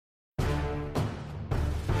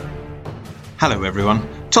Hello everyone,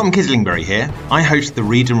 Tom Kislingbury here. I host the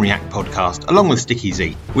Read and React podcast along with Sticky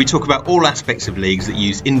Z. We talk about all aspects of leagues that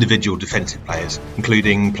use individual defensive players,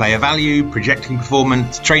 including player value, projecting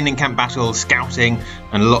performance, training camp battles, scouting,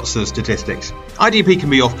 and lots of statistics. IDP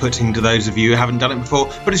can be off-putting to those of you who haven't done it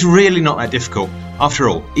before, but it's really not that difficult. After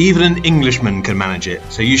all, even an Englishman can manage it,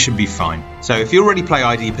 so you should be fine. So if you already play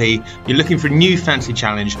IDP, you're looking for a new fancy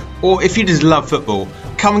challenge, or if you just love football,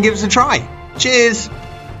 come and give us a try. Cheers!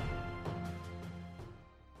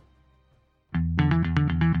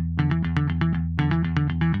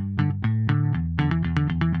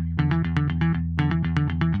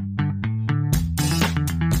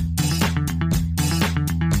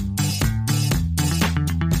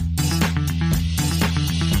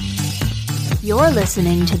 You're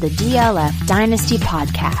listening to the DLF Dynasty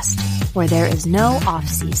podcast, where there is no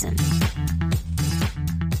off-season.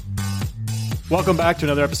 Welcome back to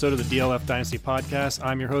another episode of the DLF Dynasty podcast.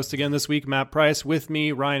 I'm your host again this week, Matt Price. With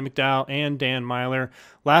me, Ryan McDowell and Dan Myler.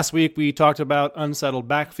 Last week, we talked about unsettled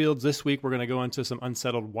backfields. This week, we're going to go into some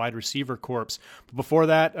unsettled wide receiver corps. But before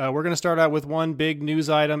that, we're going to start out with one big news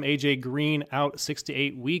item. AJ Green out 6 to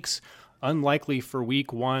 8 weeks. Unlikely for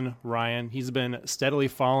week one, Ryan. He's been steadily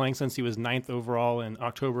falling since he was 9th overall in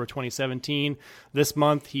October of 2017. This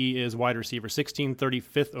month, he is wide receiver 16,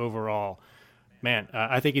 35th overall. Man,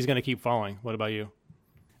 I think he's going to keep falling. What about you?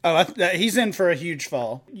 Oh, he's in for a huge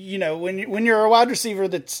fall. You know, when you're a wide receiver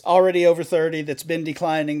that's already over 30, that's been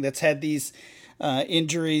declining, that's had these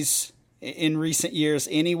injuries in recent years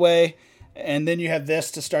anyway, and then you have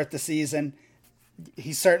this to start the season,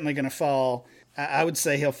 he's certainly going to fall. I would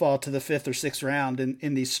say he'll fall to the 5th or 6th round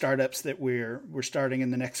in these startups that we're starting in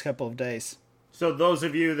the next couple of days. So those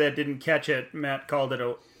of you that didn't catch it, Matt called it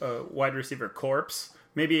a wide receiver corpse.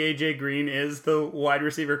 Maybe AJ Green is the wide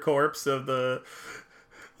receiver corpse of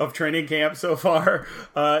training camp so far.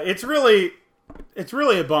 It's really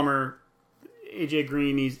a bummer. AJ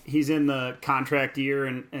Green, he's in the contract year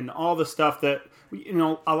and all the stuff that, you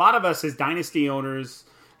know, a lot of us as dynasty owners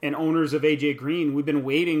and owners of AJ Green, we've been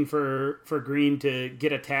waiting for Green to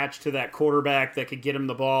get attached to that quarterback that could get him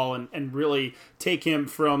the ball and really take him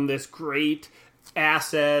from this great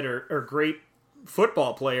asset or great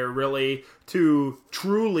football player really to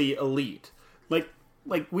truly elite. Like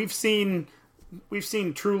we've seen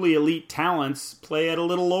truly elite talents play at a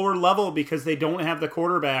little lower level because they don't have the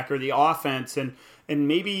quarterback or the offense, and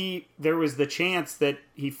maybe there was the chance that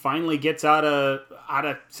he finally gets out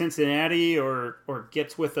of Cincinnati or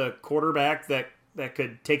gets with a quarterback that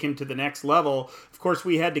could take him to the next level. Of course,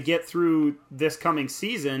 we had to get through this coming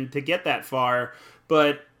season to get that far,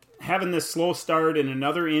 but having this slow start and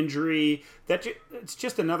another injury, it's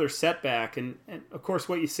just another setback. And of course,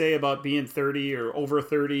 what you say about being 30 or over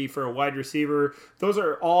 30 for a wide receiver, those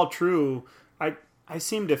are all true. I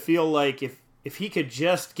seem to feel like if he could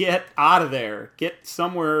just get out of there, get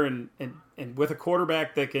somewhere and with a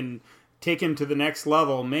quarterback that can take him to the next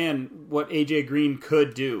level, man, what AJ Green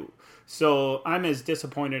could do. So I'm as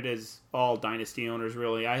disappointed as all dynasty owners,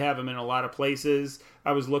 really. I have him in a lot of places.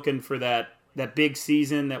 I was looking for that big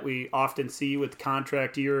season that we often see with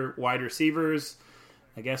contract year wide receivers.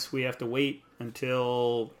 I guess we have to wait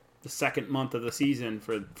until the second month of the season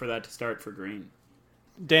for that to start for Green.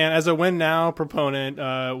 Dan, as a win now proponent,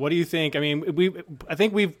 what do you think? I mean, I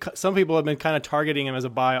think some people have been kind of targeting him as a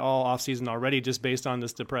buy all offseason already just based on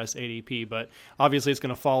this depressed ADP, but obviously it's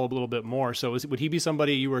going to fall a little bit more. So would he be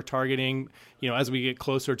somebody you were targeting, you know, as we get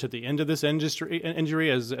closer to the end of this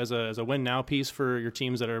injury as a win now piece for your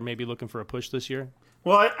teams that are maybe looking for a push this year?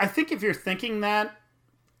 Well, I think if you're thinking that,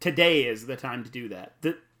 today is the time to do that.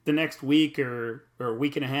 The next week or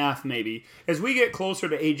week and a half maybe, as we get closer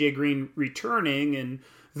to AJ Green returning, and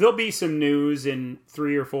there'll be some news in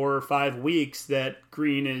 3 or 4 or 5 weeks that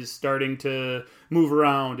Green is starting to move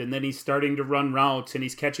around and then he's starting to run routes and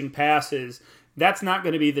he's catching passes. That's not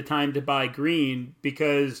going to be the time to buy Green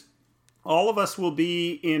because all of us will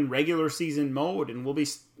be in regular season mode and we'll be,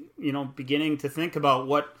 you know, beginning to think about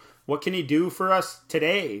what can he do for us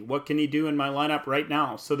today? What can he do in my lineup right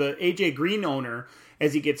now? So the AJ Green owner,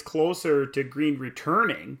 as he gets closer to Green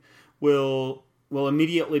returning, will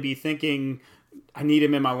immediately be thinking, I need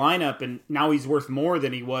him in my lineup, and now he's worth more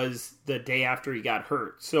than he was the day after he got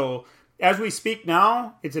hurt. So as we speak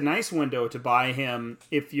now, it's a nice window to buy him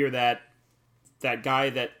if you're that guy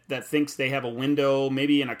that thinks they have a window,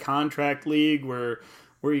 maybe in a contract league where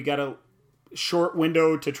you got a short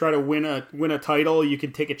window to try to win a title. You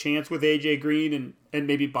can take a chance with AJ Green and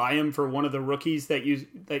maybe buy him for one of the rookies that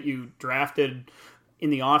you drafted in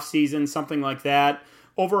the offseason, something like that.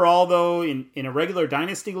 Overall, though, in a regular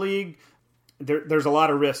dynasty league, there's a lot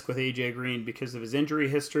of risk with AJ Green because of his injury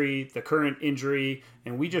history, the current injury,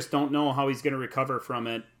 and we just don't know how he's going to recover from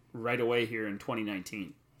it right away here in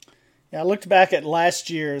 2019. Yeah, I looked back at last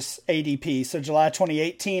year's ADP. So July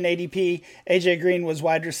 2018 ADP, AJ Green was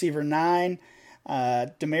wide receiver 9.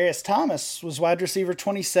 Demaryius Thomas was wide receiver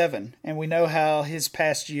 27. And we know how his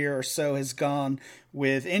past year or so has gone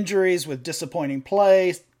with injuries, with disappointing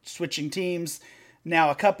play, switching teams now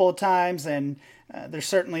a couple of times, and there's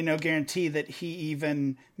certainly no guarantee that he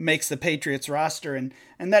even makes the Patriots roster. And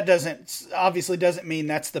that obviously doesn't mean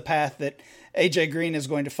that's the path that AJ Green is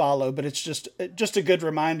going to follow, but it's just a good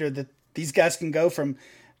reminder that these guys can go from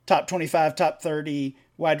top 25, top 30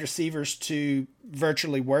 wide receivers to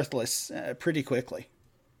virtually worthless pretty quickly.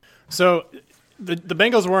 So the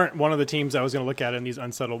Bengals weren't one of the teams I was going to look at in these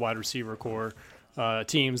unsettled wide receiver core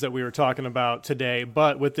teams that we were talking about today,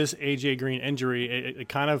 but with this AJ Green injury, it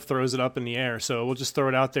kind of throws it up in the air. So we'll just throw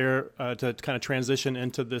it out there to kind of transition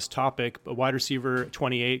into this topic. But wide receiver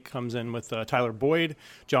 28 comes in with Tyler Boyd.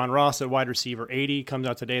 John Ross at wide receiver 80 comes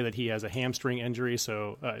out today that he has a hamstring injury,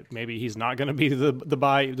 so maybe he's not going to be the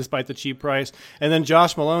buy despite the cheap price. And then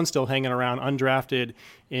Josh Malone still hanging around undrafted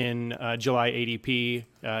in July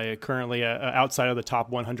ADP, currently outside of the top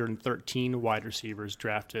 113 wide receivers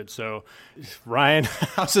drafted. So, Ryan,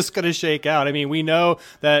 how's this going to shake out? I mean, we know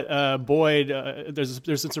that Boyd, there's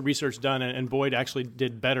been some research done, and Boyd actually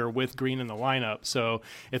did better with Green in the lineup. So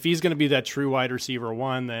if he's going to be that true wide receiver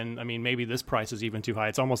 1, then, I mean, maybe this price is even too high.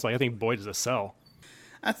 It's almost like I think Boyd is a sell.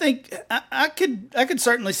 I think I could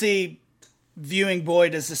certainly see viewing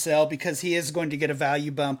Boyd as a sell because he is going to get a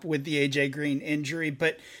value bump with the AJ Green injury.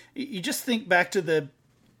 But you just think back to the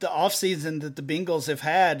offseason that the Bengals have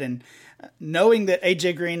had, and knowing that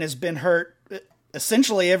AJ Green has been hurt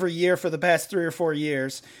essentially every year for the past 3 or 4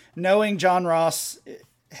 years, knowing John Ross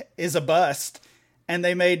is a bust, and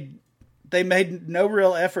they made no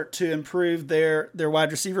real effort to improve their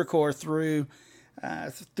wide receiver core through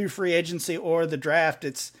free agency or the draft.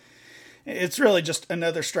 It's really just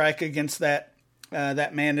another strike against that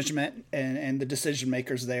management and the decision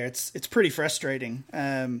makers there. It's pretty frustrating.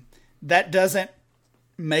 That doesn't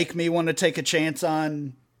make me want to take a chance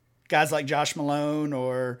on guys like Josh Malone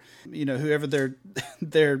or whoever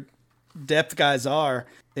their depth guys are.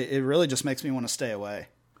 It really just makes me want to stay away.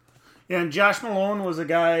 Yeah, and Josh Malone was a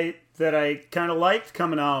guy that I kind of liked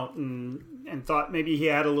coming out and thought maybe he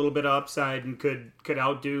had a little bit of upside and could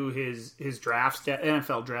outdo his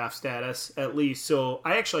NFL draft status at least. So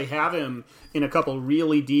I actually have him in a couple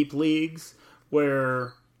really deep leagues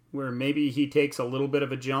where maybe he takes a little bit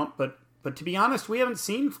of a jump. But to be honest, we haven't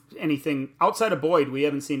seen anything outside of Boyd. We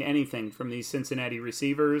haven't seen anything from these Cincinnati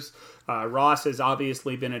receivers. Ross has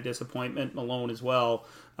obviously been a disappointment. Malone as well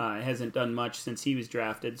hasn't done much since he was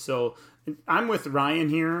drafted. So I'm with Ryan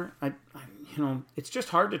here. It's just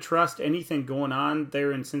hard to trust anything going on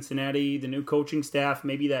there in Cincinnati. The new coaching staff,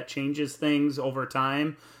 maybe that changes things over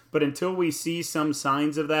time. But until we see some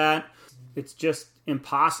signs of that, it's just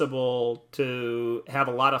impossible to have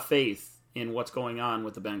a lot of faith in what's going on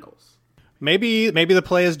with the Bengals. Maybe the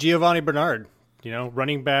play is Giovanni Bernard.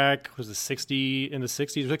 Running back was in the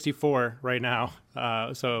 60s, 64 right now.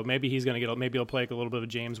 So maybe he's going to maybe he'll play a little bit of a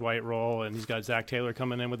James White role, and he's got Zach Taylor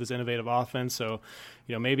coming in with his innovative offense. So,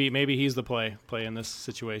 maybe he's the play in this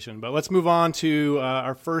situation. But let's move on to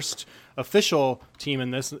our first official team in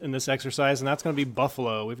this exercise, and that's going to be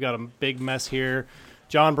Buffalo. We've got a big mess here.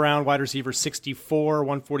 John Brown, wide receiver 64,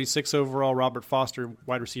 146 overall. Robert Foster,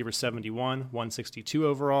 wide receiver 71, 162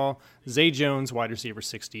 overall. Zay Jones, wide receiver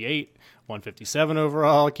 68, 157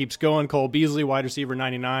 overall. Keeps going. Cole Beasley, wide receiver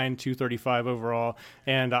 99, 235 overall.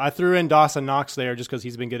 And I threw in Dawson Knox there just because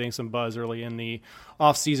he's been getting some buzz early in the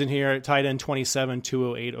offseason here. Tight end 27,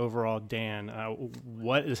 208 overall. Dan,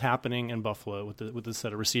 what is happening in Buffalo with this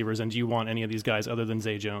set of receivers? And do you want any of these guys other than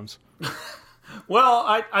Zay Jones? Well,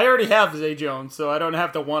 I already have Zay Jones, so I don't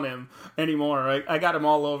have to want him anymore. I got him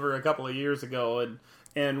all over a couple of years ago,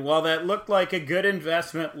 and while that looked like a good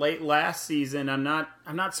investment late last season, I'm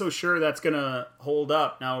not so sure that's going to hold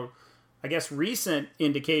up. Now, I guess recent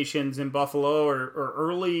indications in Buffalo or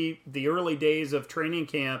the early days of training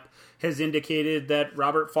camp has indicated that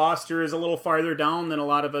Robert Foster is a little farther down than a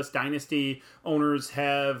lot of us Dynasty owners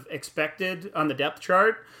have expected on the depth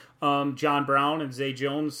chart. John Brown and Zay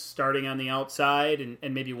Jones starting on the outside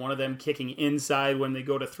and maybe one of them kicking inside when they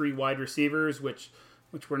go to 3 wide receivers, which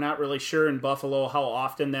we're not really sure in Buffalo how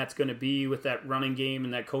often that's going to be with that running game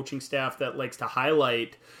and that coaching staff that likes to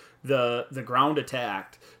highlight the ground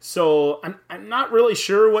attack. So I'm not really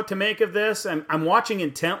sure what to make of this. I'm watching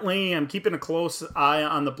intently. I'm keeping a close eye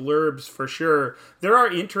on the blurbs for sure. There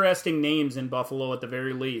are interesting names in Buffalo at the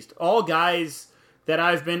very least. All guys that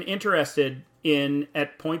I've been interested in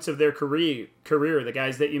at points of their career. The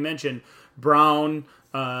guys that you mentioned, Brown,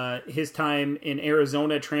 his time in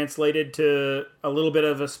Arizona translated to a little bit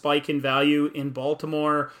of a spike in value in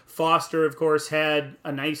Baltimore. Foster, of course, had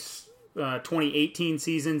a nice 2018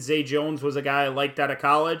 season. Zay Jones was a guy I liked out of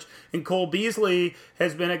college. And Cole Beasley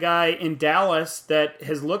has been a guy in Dallas that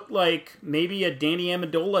has looked like maybe a Danny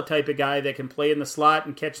Amendola type of guy that can play in the slot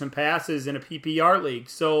and catch some passes in a PPR league.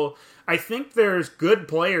 So I think there's good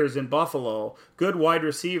players in Buffalo, good wide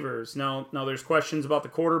receivers. Now there's questions about the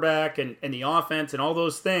quarterback and the offense and all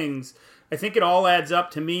those things. I think it all adds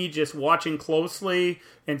up to me just watching closely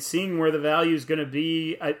and seeing where the value is going to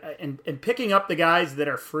be and picking up the guys that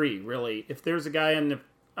are free, really. If there's a guy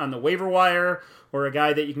on the waiver wire or a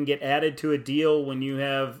guy that you can get added to a deal when you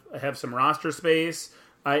have some roster space,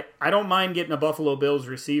 I don't mind getting a Buffalo Bills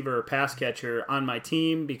receiver or pass catcher on my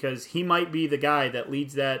team because he might be the guy that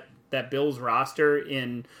leads that Bills roster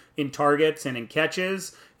in targets and in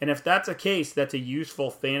catches. And if that's a case, that's a useful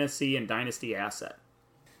fantasy and dynasty asset.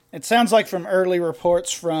 It sounds like from early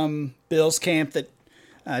reports from Bills camp that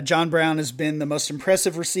John Brown has been the most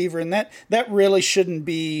impressive receiver, and that really shouldn't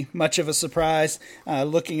be much of a surprise.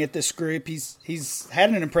 Looking at this group, he's had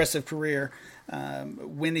an impressive career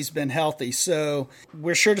when he's been healthy. So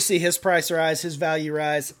we're sure to see his price rise, his value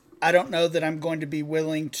rise. I don't know that I'm going to be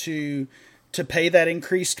willing to pay that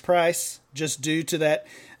increased price just due to that,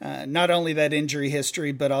 not only that injury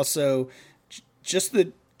history, but also just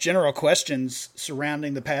the general questions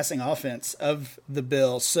surrounding the passing offense of the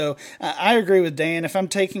Bills. So I agree with Dan. If I'm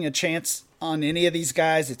taking a chance on any of these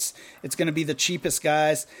guys, it's going to be the cheapest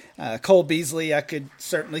guys. Cole Beasley, I could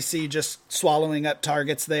certainly see just swallowing up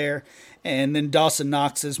targets there. And then Dawson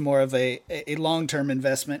Knox is more of a long-term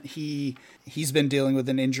investment. He's been dealing with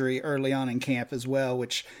an injury early on in camp as well,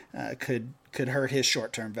 which could hurt his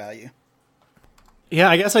short-term value. Yeah,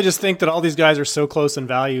 I guess I just think that all these guys are so close in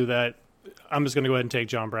value that I'm just going to go ahead and take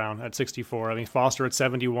John Brown at 64. I mean, Foster at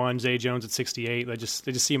 71, Zay Jones at 68. They just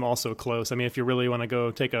seem all so close. I mean, if you really want to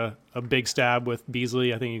go take a big stab with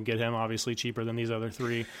Beasley, I think you can get him obviously cheaper than these other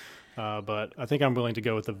three. But I think I'm willing to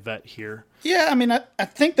go with the vet here. Yeah, I mean, I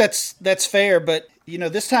think that's fair. But,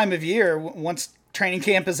 this time of year, once training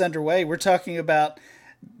camp is underway, we're talking about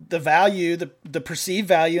the value, the perceived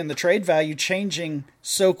value and the trade value changing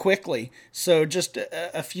so quickly. So just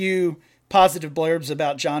a few positive blurbs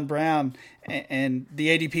about John Brown, and the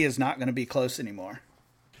ADP is not going to be close anymore.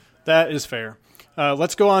 That is fair.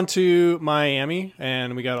 Let's go on to Miami,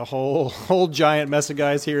 and we got a whole giant mess of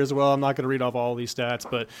guys here as well. I'm not going to read off all these stats,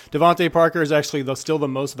 but Devontae Parker is actually still the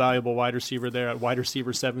most valuable wide receiver there at wide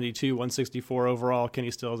receiver 72, 164 overall.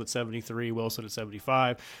 Kenny Stills at 73, Wilson at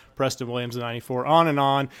 75, Preston Williams at 94, on and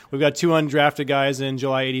on. We've got two undrafted guys in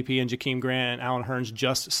July ADP, and Jakeem Grant and Alan Hearns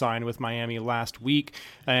just signed with Miami last week.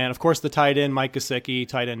 And, of course, the tight end, Mike Gesicki,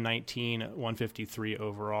 tight end 19, 153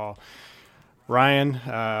 overall. Ryan,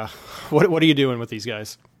 what are you doing with these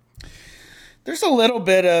guys? There's a little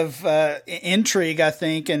bit of intrigue, I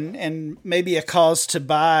think, and maybe a cause to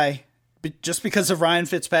buy just because of Ryan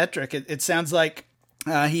Fitzpatrick. It sounds like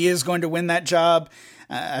he is going to win that job.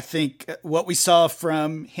 I think what we saw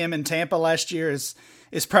from him in Tampa last year is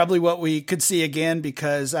probably what we could see again,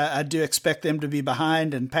 because I do expect them to be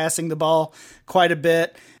behind and passing the ball quite a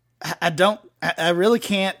bit. I really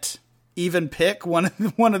can't even pick one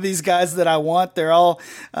of these guys that I want. They're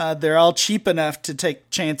all cheap enough to take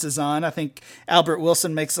chances on. I think Albert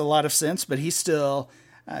Wilson makes a lot of sense, but he's still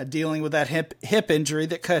dealing with that hip injury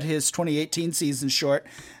that cut his 2018 season short.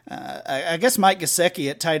 I guess Mike Gesicki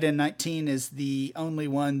at tight end 19 is the only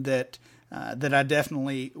one that I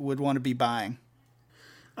definitely would want to be buying.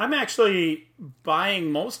 I'm actually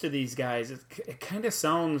buying most of these guys. It kind of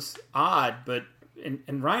sounds odd, but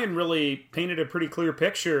and Ryan really painted a pretty clear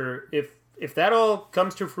picture. If that all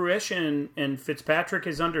comes to fruition and Fitzpatrick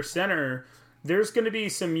is under center, there's going to be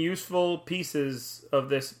some useful pieces of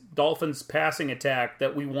this Dolphins passing attack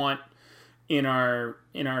that we want in our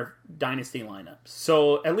dynasty lineups.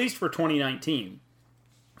 So at least for 2019.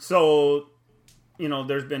 So,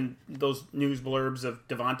 there's been those news blurbs of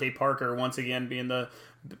Devontae Parker once again being the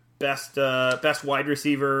best wide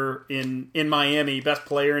receiver in Miami, best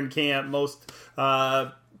player in camp, most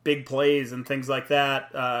big plays and things like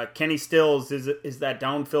that. Kenny Stills is that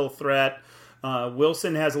downfill threat.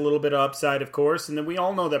 Wilson has a little bit of upside, of course, and then we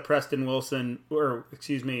all know that Preston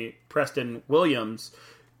Williams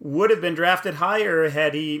would have been drafted higher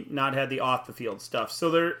had he not had the off-the-field stuff.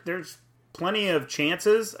 So there's plenty of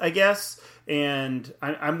chances, I guess, and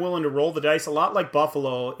I'm willing to roll the dice a lot like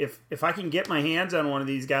Buffalo. If I can get my hands on one of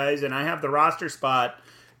these guys and I have the roster spot,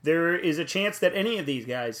 there is a chance that any of these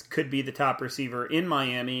guys could be the top receiver in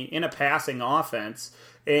Miami in a passing offense.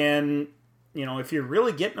 And, if you're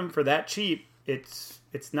really getting them for that cheap,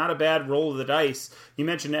 it's not a bad roll of the dice. You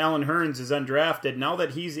mentioned Allen Hurns is undrafted. Now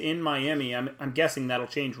that he's in Miami, I'm guessing that'll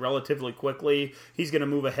change relatively quickly. He's going to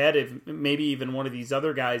move ahead of maybe even one of these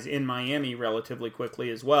other guys in Miami relatively quickly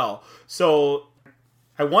as well. So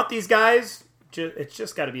I want these guys. It's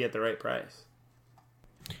just got to be at the right price.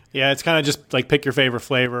 Yeah, it's kind of just like pick your favorite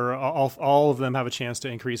flavor. All of them have a chance to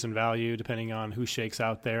increase in value depending on who shakes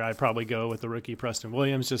out there. I'd probably go with the rookie Preston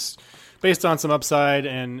Williams just based on some upside.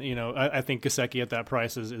 And, I think Gesicki at that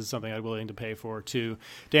price is something I'm willing to pay for too.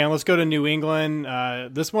 Dan, let's go to New England.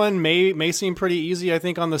 This one may seem pretty easy, I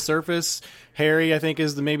think, on the surface. Harry, I think,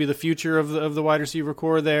 is maybe the future of the wide receiver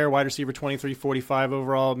core there. Wide receiver 23-45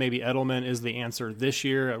 overall. Maybe Edelman is the answer this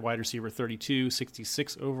year at wide receiver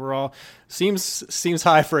 32-66 overall. Seems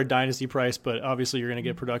high for a dynasty price, but obviously you're going to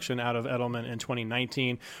get production out of Edelman in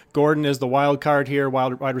 2019. Gordon is the wild card here,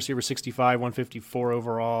 wide receiver 65, 154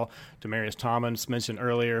 overall. Demaryius Thomas mentioned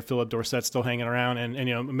earlier. Philip Dorsett still hanging around,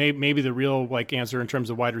 and maybe the real answer in terms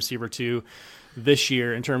of wide receiver 2 this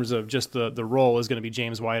year in terms of just the role is going to be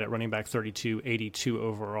James White at running back 32, 82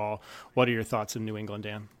 overall. What are your thoughts in New England,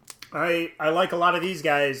 Dan? I like a lot of these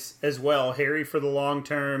guys as well. Harry for the long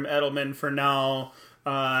term, Edelman for now.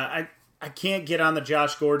 I can't get on the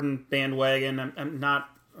Josh Gordon bandwagon. I'm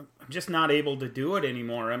just not able to do it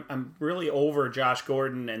anymore. I'm really over Josh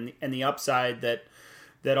Gordon and the upside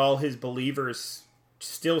that all his believers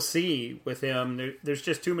still see with him. There's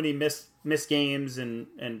just too many missed games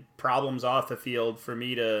and problems off the field for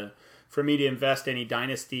me to invest any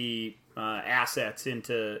dynasty assets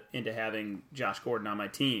into having Josh Gordon on my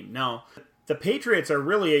team. Now, the Patriots are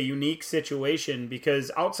really a unique situation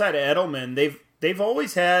because outside of Edelman, they've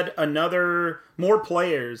always had more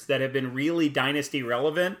players that have been really dynasty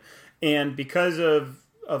relevant, and because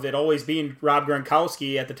of it always being Rob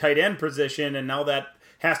Gronkowski at the tight end position, and now that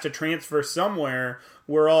has to transfer somewhere,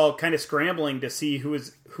 we're all kind of scrambling to see who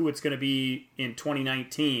it's going to be in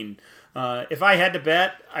 2019. If I had to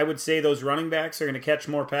bet, I would say those running backs are going to catch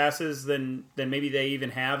more passes than maybe they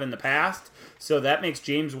even have in the past. So that makes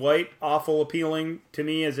James White awful appealing to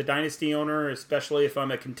me as a dynasty owner, especially if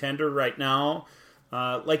I'm a contender right now.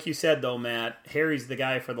 Like you said, though, Matt, Harry's the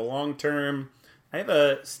guy for the long term. I have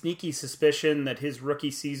a sneaky suspicion that his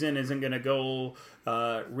rookie season isn't going to go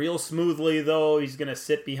real smoothly, though. He's going to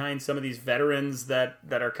sit behind some of these veterans that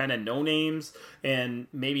are kind of no-names and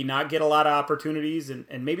maybe not get a lot of opportunities, and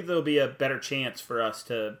maybe there'll be a better chance for us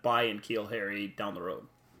to buy and keel Harry down the road.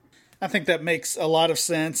 I think that makes a lot of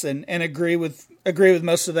sense, and agree with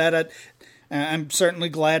most of that. I'm certainly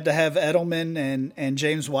glad to have Edelman and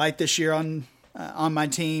James White this year on my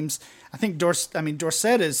teams. I think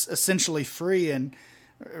Dorsett is essentially free, and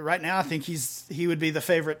right now I think he would be the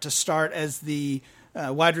favorite to start as the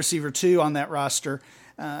wide receiver 2 on that roster.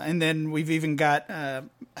 And then we've even got I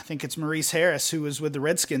think it's Maurice Harris, who was with the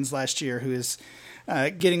Redskins last year, who is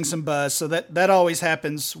getting some buzz. So that always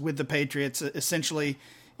happens with the Patriots. Essentially,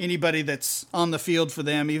 anybody that's on the field for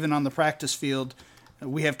them, even on the practice field,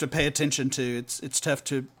 we have to pay attention to. It's tough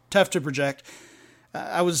to project.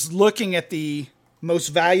 I was looking at the most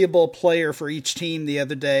valuable player for each team the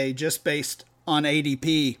other day, just based on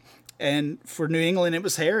ADP, and for New England it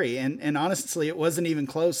was Harry, and honestly it wasn't even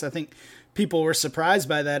close. I think people were surprised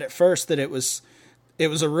by that at first, that it was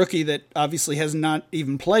a rookie that obviously has not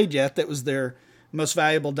even played yet that was their most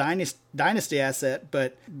valuable dynasty asset,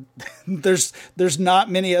 but there's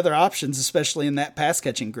not many other options, especially in that pass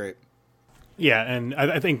catching group. Yeah, and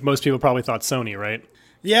I think most people probably thought Sony, right?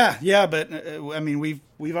 Yeah, but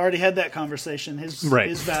we've already had that conversation. His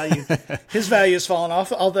value has fallen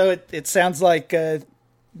off. Although it sounds like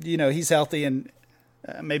he's healthy, and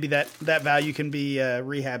maybe that value can be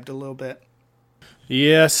rehabbed a little bit.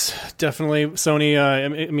 Yes, definitely. Sony,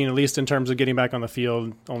 at least in terms of getting back on the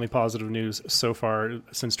field, only positive news so far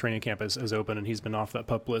since training camp has opened, and he's been off that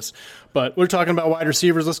PUP list. But we're talking about wide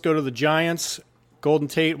receivers. Let's go to the Giants. Golden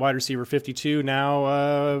Tate, wide receiver 52,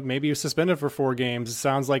 now maybe he's suspended for 4 games. It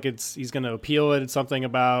sounds like he's going to appeal it. It's something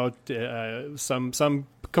about some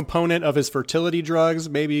component of his fertility drugs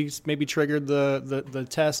maybe triggered the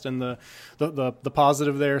test and the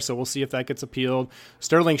positive there. So we'll see if that gets appealed.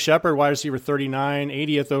 Sterling Shepard, wide receiver 39,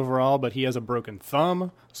 80th overall, but he has a broken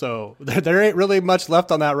thumb. So there ain't really much left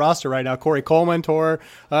on that roster right now. Corey Coleman tore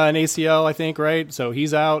an ACL, I think, right? So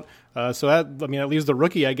he's out. So that leaves the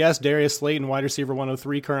rookie, I guess, Darius Slayton, wide receiver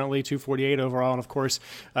 103 currently, 248 overall. And, of course,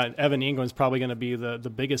 Evan Ingram's probably going to be the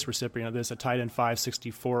biggest recipient of this, a tight end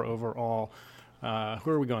 564 overall. Who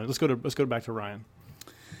are we going? Let's go back to Ryan.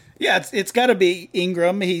 Yeah, it's got to be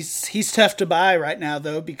Ingram. He's tough to buy right now,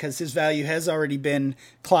 though, because his value has already been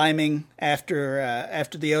climbing after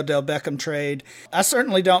the Odell Beckham trade. I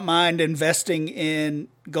certainly don't mind investing in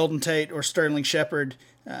Golden Tate or Sterling Shepard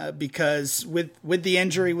because with the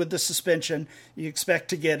injury, with the suspension, you expect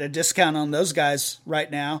to get a discount on those guys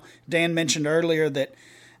right now. Dan mentioned earlier that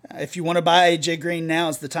if you want to buy A.J. Green, now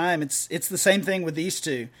is the time. It's the same thing with these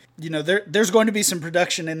two. There's going to be some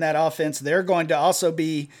production in that offense. They're going to also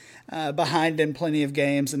be behind in plenty of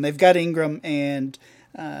games, and they've got Ingram and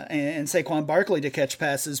Saquon Barkley to catch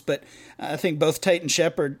passes. But I think both Tate and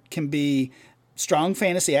Shepard can be strong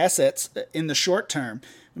fantasy assets in the short term.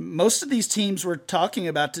 Most of these teams we're talking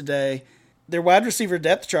about today, their wide receiver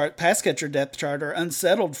depth chart, pass catcher depth chart, are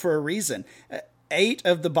unsettled for a reason. 8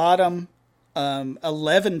 of the bottom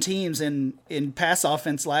 11 teams in pass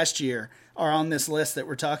offense last year are on this list that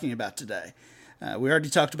we're talking about today. We already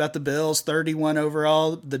talked about the Bills, 31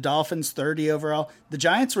 overall, the Dolphins, 30 overall. The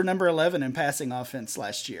Giants were number 11 in passing offense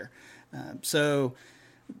last year. So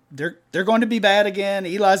they're going to be bad again.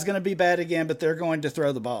 Eli's going to be bad again, but they're going to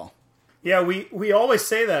throw the ball. Yeah, we always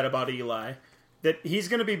say that about Eli, that he's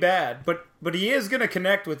going to be bad, but he is going to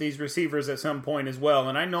connect with these receivers at some point as well.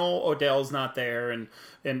 And I know Odell's not there and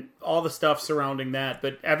all the stuff surrounding that,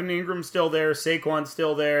 but Evan Ingram's still there, Saquon's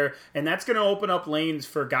still there, and that's going to open up lanes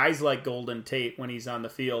for guys like Golden Tate when he's on the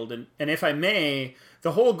field. And if I may,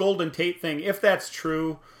 the whole Golden Tate thing, if that's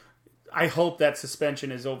true, I hope that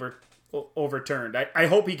suspension is overturned. I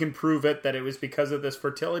hope he can prove it, that it was because of this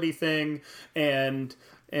fertility thing, and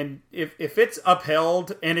if it's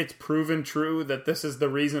upheld and it's proven true that this is the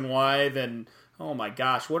reason why, then oh my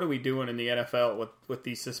gosh, what are we doing in the NFL with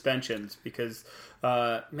these suspensions? Because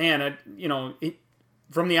from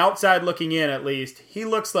the outside looking in, at least, he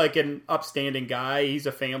looks like an upstanding guy. He's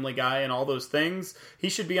a family guy and all those things. He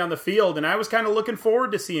should be on the field, and I was kind of looking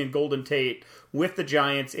forward to seeing Golden Tate with the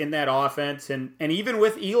Giants in that offense, and even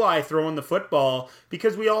with Eli throwing the football,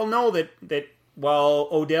 because we all know that while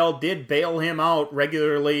Odell did bail him out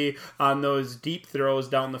regularly on those deep throws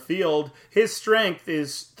down the field, his strength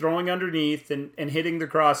is throwing underneath and hitting the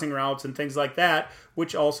crossing routes and things like that,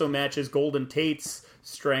 which also matches Golden Tate's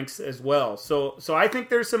strengths as well. So I think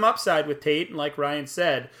there's some upside with Tate, and like Ryan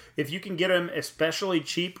said, if you can get him especially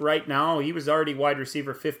cheap right now, he was already wide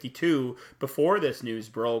receiver 52 before this news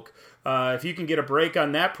broke. If you can get a break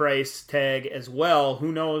on that price tag as well,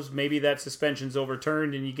 who knows, maybe that suspension's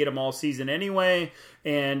overturned and you get him all season anyway,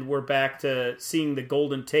 and we're back to seeing the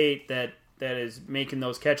Golden Tate that is making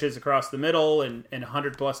those catches across the middle and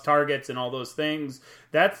 100 plus targets and all those things.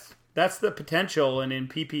 That's the potential, and in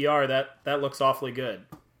PPR, that looks awfully good.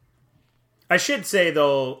 I should say,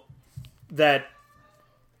 though, that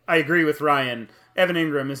I agree with Ryan. Evan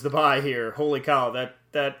Ingram is the buy here. Holy cow,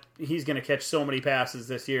 that he's going to catch so many passes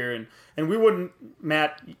this year, and we wouldn't,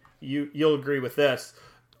 Matt, you'll agree with this,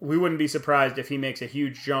 we wouldn't be surprised if he makes a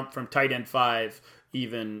huge jump from tight end 5,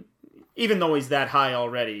 even though he's that high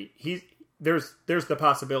already. There's the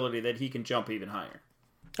possibility that he can jump even higher.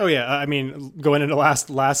 Oh yeah, I mean, going into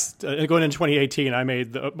going into 2018, I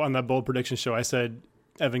made on the bold prediction show, I said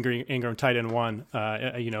Evan Ingram tight end 1.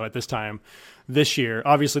 At this time this year,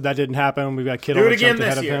 obviously that didn't happen. We've got Kittle jumped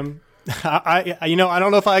ahead of him. I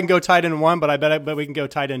don't know if I can go tight end 1, but I bet we can go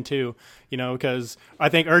tight end 2. Because I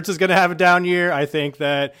think Ertz is going to have a down year. I think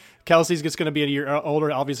that Kelsey's just going to be a year older.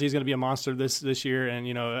 Obviously, he's going to be a monster this year,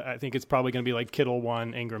 and I think it's probably going to be like Kittle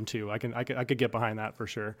 1, Ingram 2. I could get behind that for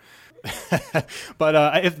sure.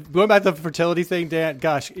 But if going back to the fertility thing, Dan,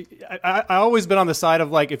 gosh, I always been on the side of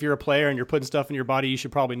like if you're a player and you're putting stuff in your body, you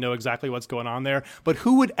should probably know exactly what's going on there. But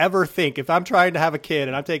who would ever think if I'm trying to have a kid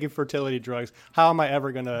and I'm taking fertility drugs, how am I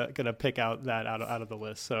ever gonna pick out that out of the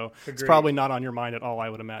list? So Agreed. It's probably not on your mind at all, I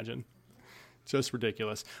would imagine. Just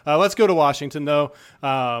ridiculous. Let's go to Washington, though.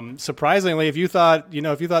 Surprisingly, if you thought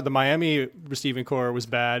the Miami receiving core was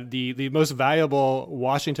bad, the most valuable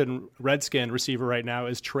Washington Redskin receiver right now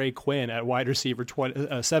is Trey Quinn at wide receiver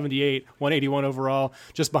 78, 181 overall.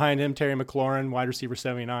 Just behind him, Terry McLaurin, wide receiver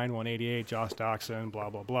 79, 188. Josh Doxson, blah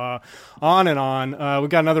blah blah, on and on. We've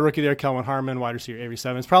got another rookie there, Kelvin Harmon, wide receiver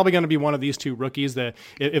 87. It's probably going to be one of these two rookies that,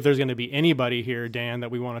 if there's going to be anybody here, Dan,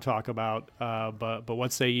 that we want to talk about. But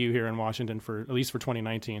what say you here in Washington at least for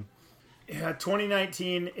 2019? Yeah,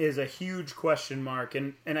 2019 is a huge question mark.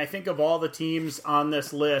 And I think of all the teams on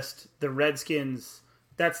this list, the Redskins,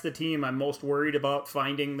 that's the team I'm most worried about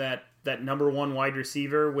finding that number one wide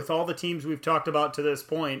receiver. With all the teams we've talked about to this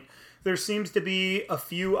point, there seems to be a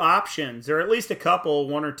few options, or at least a couple,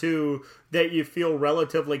 one or two, that you feel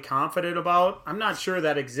relatively confident about. I'm not sure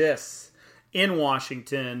that exists in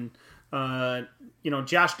Washington.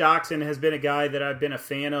 Josh Doxson has been a guy that I've been a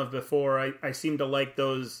fan of before. I seem to like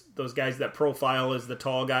those guys that profile as the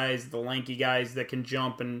tall guys, the lanky guys that can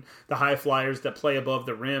jump, and the high flyers that play above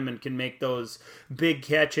the rim and can make those big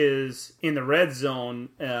catches in the red zone,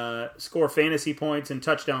 score fantasy points and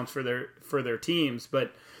touchdowns for their teams.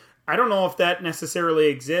 But I don't know if that necessarily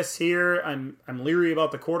exists here. I'm leery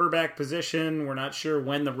about the quarterback position. We're not sure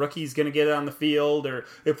when the rookie's going to get on the field, or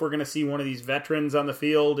if we're going to see one of these veterans on the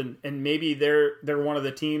field, and maybe they're one of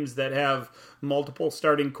the teams that have multiple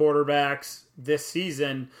starting quarterbacks this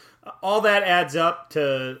season. All that adds up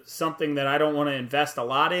to something that I don't want to invest a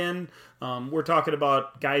lot in. We're talking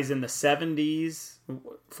about guys in the 70s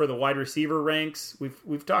for the wide receiver ranks.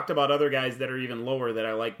 We've talked about other guys that are even lower that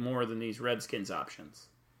I like more than these Redskins options.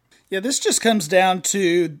 Yeah, this just comes down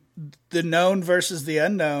to the known versus the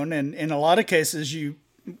unknown, and in a lot of cases, you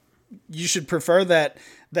should prefer that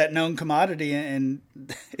known commodity, and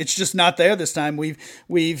it's just not there this time. We've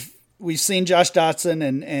seen Josh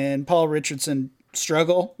Doxson and Paul Richardson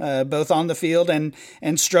struggle both on the field and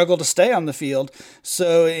struggle to stay on the field.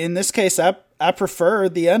 So in this case, I prefer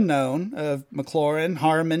the unknown of McLaurin,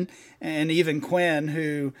 Harmon, and even Quinn,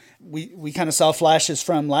 who we kind of saw flashes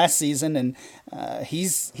from last season, and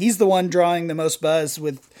he's the one drawing the most buzz,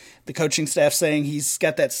 with the coaching staff saying he's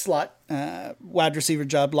got that slot wide receiver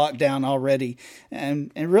job locked down already,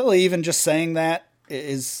 and really even just saying that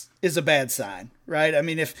is a bad sign, right? I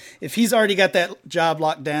mean, if he's already got that job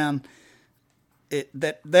locked down,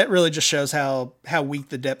 that really just shows how weak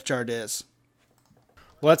the depth chart is.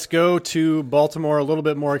 Let's go to Baltimore. A little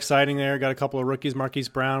bit more exciting there. Got a couple of rookies. Marquise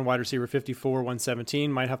Brown, wide receiver 54,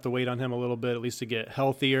 117. Might have to wait on him a little bit, at least to get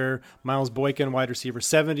healthier. Miles Boykin, wide receiver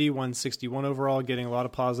 70, 161 overall, getting a lot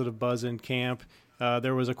of positive buzz in camp.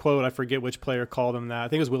 There was a quote, I forget which player called him that. I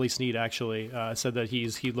think it was Willie Snead, actually, said that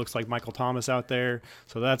he looks like Michael Thomas out there.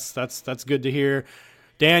 So that's good to hear.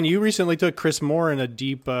 Dan, you recently took Chris Moore in a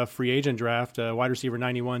deep free agent draft, wide receiver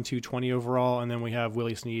 91, 220 overall, and then we have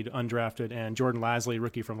Willie Snead undrafted and Jordan Lasley,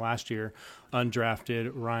 rookie from last year,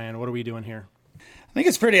 undrafted. Ryan, what are we doing here? I think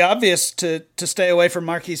it's pretty obvious to stay away from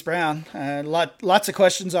Marquise Brown. Lots of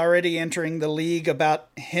questions already entering the league about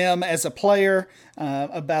him as a player,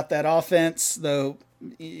 about that offense, though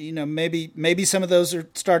maybe some of those are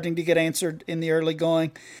starting to get answered in the early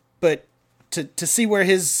going, but to see where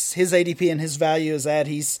his ADP and his value is at,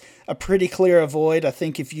 he's a pretty clear avoid. I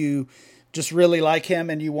think if you just really like him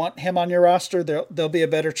and you want him on your roster, there'll be a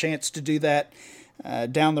better chance to do that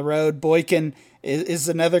down the road. Boykin is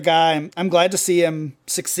another guy. I'm glad to see him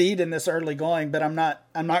succeed in this early going, but I'm not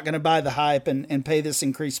going to buy the hype and pay this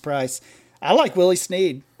increased price. I like Willie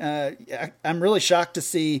Snead. I'm really shocked to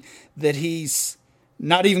see that he's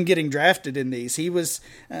not even getting drafted in these. He was.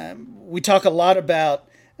 We talk a lot about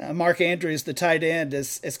Mark Andrews, the tight end,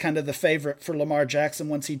 as kind of the favorite for Lamar Jackson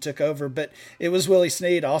once he took over, but it was Willie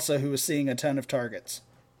Snead also who was seeing a ton of targets.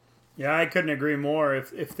 Yeah, I couldn't agree more.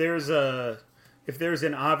 If there's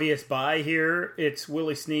an obvious buy here, it's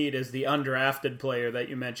Willie Snead as the undrafted player that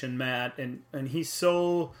you mentioned, Matt, and he's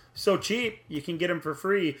so cheap. You can get him for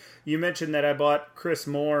free. You mentioned that I bought Chris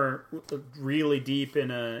Moore really deep in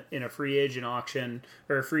a free agent auction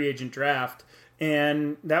or a free agent draft.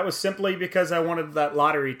 And that was simply because I wanted that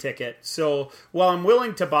lottery ticket. So while I'm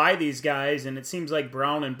willing to buy these guys, and it seems like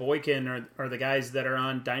Brown and Boykin are the guys that are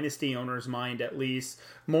on Dynasty owners' mind at least,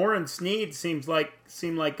 Moore and Snead seem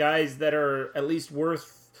like guys that are at least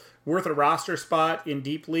worth a roster spot in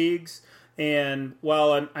deep leagues. And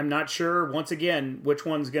while I'm not sure, once again, which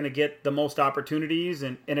one's going to get the most opportunities,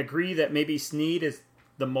 and agree that maybe Snead is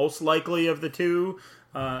the most likely of the two,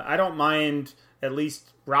 I don't mind at least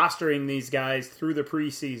rostering these guys through the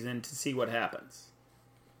preseason to see what happens.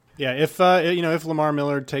 Yeah, if Lamar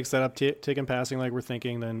Miller takes that uptick in passing like we're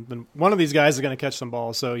thinking, then one of these guys is going to catch some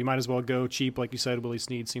balls. So you might as well go cheap, like you said. Willie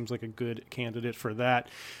Snead seems like a good candidate for that.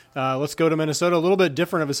 Let's go to Minnesota. A little bit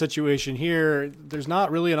different of a situation here. There's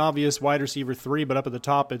not really an obvious wide receiver 3, but up at the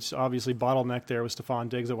top, it's obviously bottleneck there with Stephon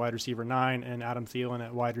Diggs at wide receiver 9 and Adam Thielen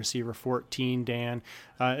at wide receiver 14. Dan,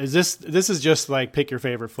 this is just like pick your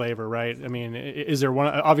favorite flavor, right? I mean, is there one?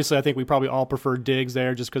 Obviously, I think we probably all prefer Diggs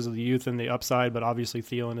there just because of the youth and the upside, but obviously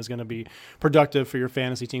Thielen is going to be productive for your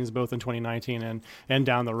fantasy teams both in 2019 and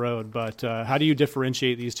down the road. But how do you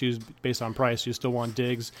differentiate these two based on price? Do you still want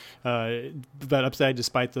Diggs that upside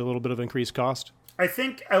despite the little bit of increased cost? I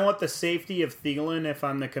think I want the safety of Thielen if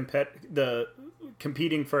I'm the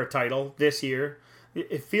competing for a title this year.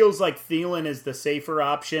 It feels like Thielen is the safer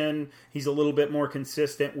option. He's a little bit more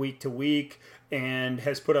consistent week to week and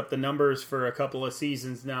has put up the numbers for a couple of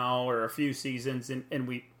seasons now, or a few seasons, and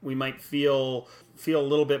we might feel a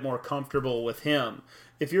little bit more comfortable with him.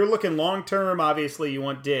 If you're looking long term, obviously you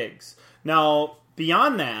want Diggs. Now,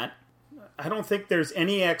 beyond that, I don't think there's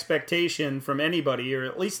any expectation from anybody, or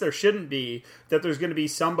at least there shouldn't be, that there's going to be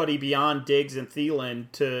somebody beyond Diggs and Thielen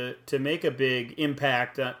to make a big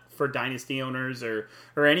impact for dynasty owners or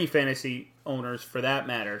any fantasy owners for that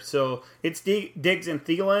matter. So it's Diggs and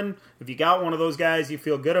Thielen. If you got one of those guys, you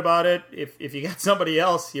feel good about it. If you got somebody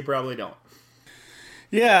else, you probably don't.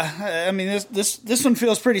 Yeah, I mean, this one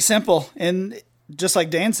feels pretty simple. And just like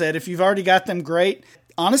Dan said, if you've already got them, great.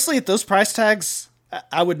 Honestly, at those price tags,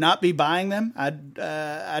 I would not be buying them.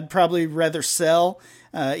 I'd probably rather sell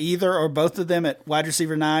either or both of them at wide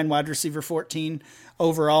receiver 9, wide receiver 14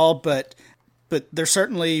 overall. But they're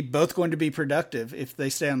certainly both going to be productive if they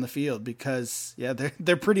stay on the field because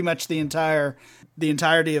they're pretty much the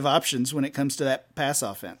entirety of options when it comes to that pass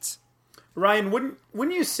offense. Ryan,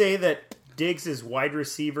 wouldn't you say that Diggs' wide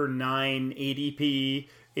receiver 9 ADP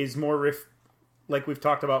is more like we've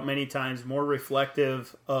talked about many times, more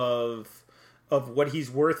reflective of what he's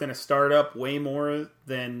worth in a startup, way more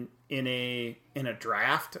than in a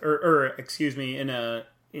draft or excuse me,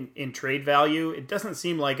 in trade value? It doesn't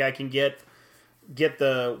seem like I can get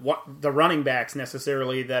the running backs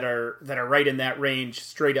necessarily that are right in that range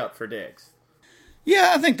straight up for Diggs.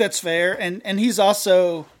 Yeah, I think that's fair, and he's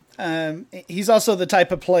also the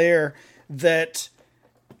type of player that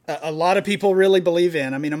a lot of people really believe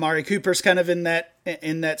in. I mean, Amari Cooper's kind of in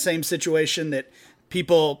that same situation that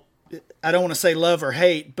people, I don't want to say love or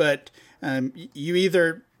hate, but you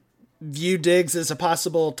either view Diggs as a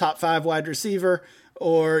possible top 5 wide receiver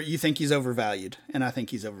or you think he's overvalued, and I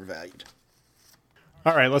think he's overvalued.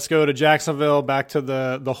 All right, let's go to Jacksonville, back to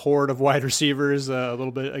the horde of wide receivers, a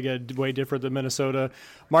little bit, again, way different than Minnesota.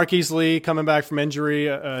 Marquise Lee coming back from injury,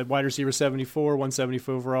 wide receiver 74,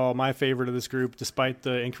 174 overall. My favorite of this group, despite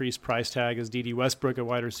the increased price tag, is D.D. Westbrook at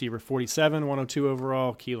wide receiver 47, 102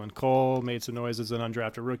 overall. Keelan Cole made some noise as an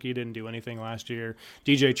undrafted rookie, didn't do anything last year.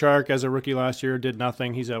 DJ Chark as a rookie last year did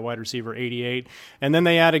nothing. He's at wide receiver 88. And then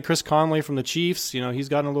they added Chris Conley from the Chiefs. You know, he's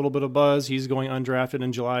gotten a little bit of buzz. He's going undrafted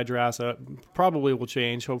in July drafts. Probably will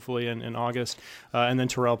change, hopefully, in August. And then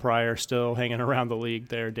Terrell Pryor still hanging around the league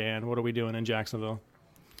there. Dan, what are we doing in Jacksonville?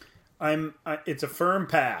 It's a firm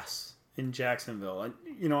pass in Jacksonville.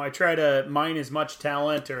 I try to mine as much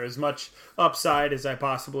talent or as much upside as I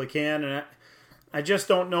possibly can, and I just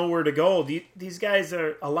don't know where to go.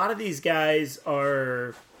 A lot of these guys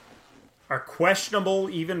are questionable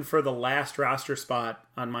even for the last roster spot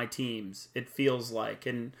on my teams, it feels like.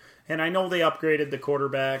 And I know they upgraded the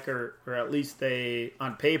quarterback, or at least they,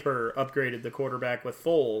 on paper, upgraded the quarterback with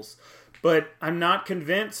Foles. But I'm not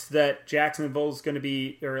convinced that Jacksonville is going to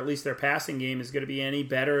be, or at least their passing game is going to be any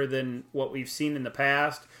better than what we've seen in the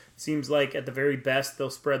past. It seems like at the very best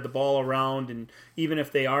they'll spread the ball around, and even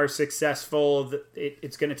if they are successful,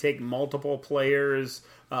 it's going to take multiple players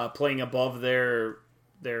playing above their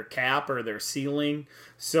cap or their ceiling.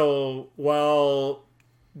 So while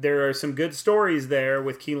there are some good stories there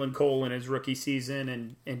with Keelan Cole in his rookie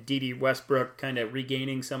season and D.D. Westbrook kind of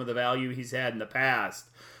regaining some of the value he's had in the past,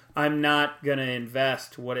 I'm not going to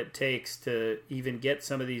invest what it takes to even get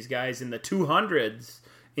some of these guys in the 200s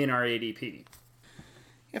in our ADP.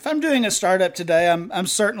 If I'm doing a startup today, I'm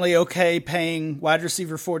certainly okay paying wide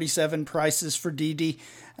receiver 47 prices for D.D.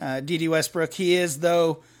 Westbrook. He is,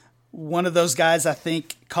 though, one of those guys I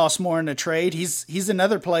think costs more in a trade. He's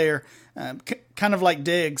another player, kind of like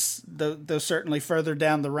Diggs, though certainly further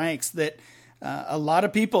down the ranks, that a lot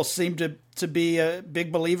of people seem to be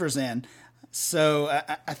big believers in. So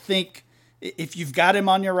I think if you've got him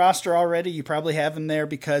on your roster already, you probably have him there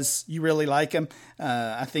because you really like him.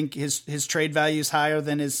 I think his trade value is higher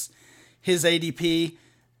than his ADP.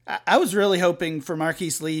 I was really hoping for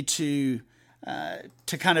Marquise Lee to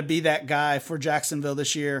kind of be that guy for Jacksonville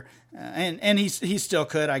this year, and he still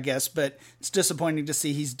could, I guess. But it's disappointing to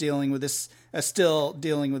see he's still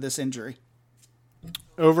dealing with this injury.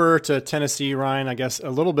 Over to Tennessee, Ryan, I guess a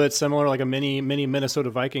little bit similar, like a mini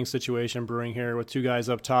Minnesota Vikings situation brewing here with two guys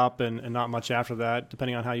up top and not much after that,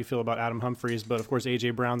 depending on how you feel about Adam Humphries. But, of course,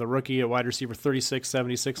 A.J. Brown, the rookie, at wide receiver 36,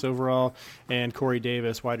 76 overall, and Corey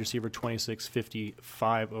Davis, wide receiver 26,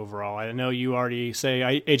 55 overall. I know you already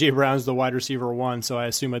say A.J. Brown's the wide receiver 1, so I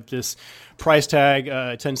assume at this price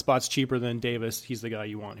tag, 10 spots cheaper than Davis, he's the guy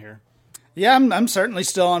you want here. Yeah, I'm certainly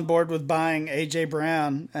still on board with buying A.J.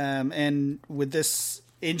 Brown, and with this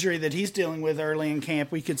injury that he's dealing with early in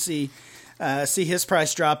camp, we could see his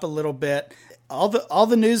price drop a little bit. All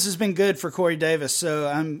the news has been good for Corey Davis, so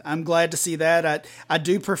I'm glad to see that. I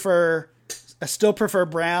still prefer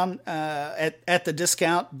Brown at the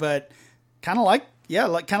discount, but kind of like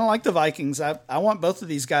the Vikings. I want both of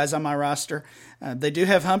these guys on my roster. They do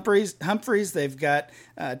have Humphries. They've got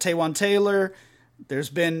Taywan Taylor.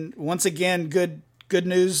 There's been once again good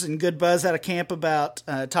news and good buzz out of camp about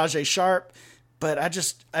Tajay Sharp. But I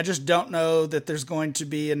just don't know that there's going to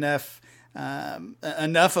be enough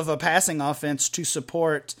of a passing offense to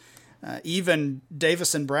support even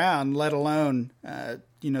Davis and Brown, let alone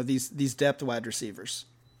these depth wide receivers.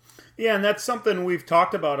 Yeah, and that's something we've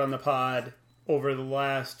talked about on the pod over the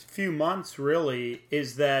last few months. Really,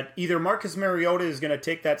 is that either Marcus Mariota is going to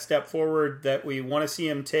take that step forward that we want to see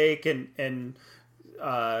him take and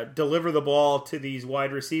deliver the ball to these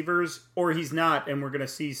wide receivers, or he's not, and we're going to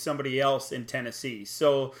see somebody else in Tennessee.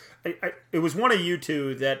 So it was one of you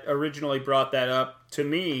two that originally brought that up to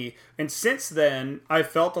me, and since then, I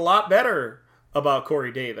felt a lot better about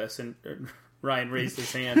Corey Davis, and Ryan raised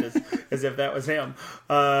his hand as if that was him.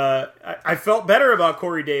 I felt better about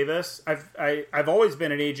Corey Davis. I've always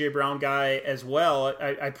been an A.J. Brown guy as well.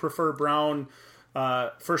 I prefer Brown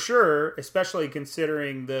for sure, especially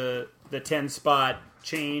considering the 10-spot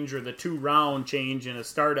change or the 2-round change in a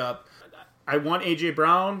startup. I want A.J.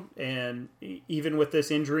 Brown, and even with this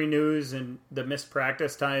injury news and the missed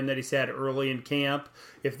practice time that he's had early in camp,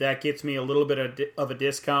 if that gets me a little bit of a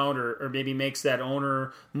discount or maybe makes that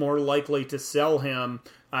owner more likely to sell him,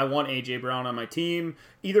 I want A.J. Brown on my team.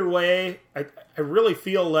 Either way, I really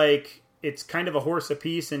feel like it's kind of a horse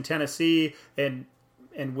apiece in Tennessee, and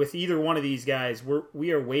with either one of these guys,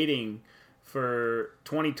 we are waiting for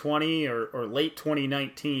 2020 or late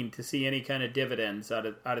 2019 to see any kind of dividends out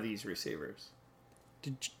of these receivers.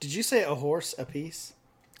 Did you say a horse apiece?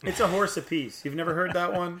 It's a horse apiece. You've never heard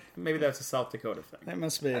that one? Maybe that's a South Dakota thing. That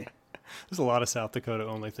must be. There's a lot of South Dakota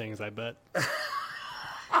only things, I bet.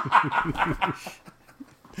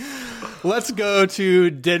 Let's go to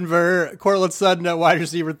Denver. Cortland Sutton at wide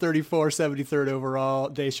receiver 34, 73rd overall.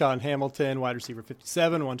 Deshaun Hamilton, wide receiver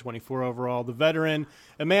 57, 124 overall. The veteran,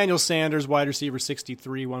 Emmanuel Sanders, wide receiver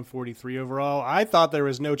 63, 143 overall. I thought there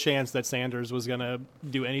was no chance that Sanders was going to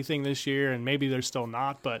do anything this year, and maybe there's still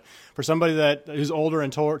not. But for somebody who's older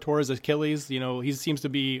and tore his Achilles, he seems to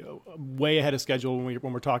be way ahead of schedule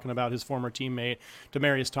when we're talking about his former teammate,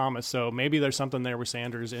 Demaryius Thomas. So maybe there's something there with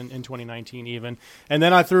Sanders in 2019 even. And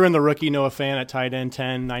then I threw in the rookie Noah Fant at tight end,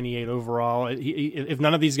 10, 98 overall. If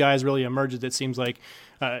none of these guys really emerges, it seems like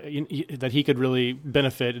that he could really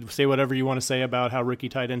benefit. Say whatever you want to say about how rookie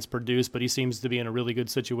tight ends produce, but he seems to be in a really good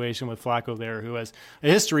situation with Flacco there, who has a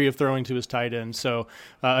history of throwing to his tight end. So,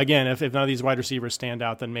 again, if none of these wide receivers stand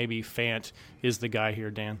out, then maybe Fant is the guy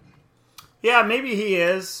here, Dan. Yeah, maybe he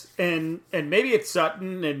is, and maybe it's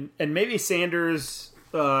Sutton, and maybe Sanders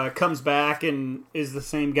comes back and is the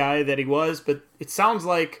same guy that he was, but it sounds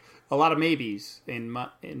like a lot of maybes in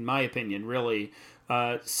my opinion, really.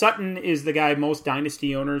 Sutton is the guy most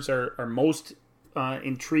dynasty owners are most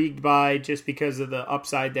intrigued by, just because of the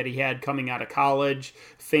upside that he had coming out of college.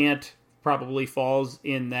 Fant probably falls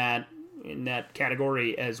in that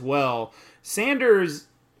category as well. Sanders,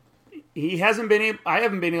 I haven't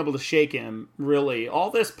been able to shake him, really.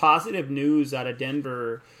 All this positive news out of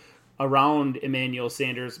Denver around Emmanuel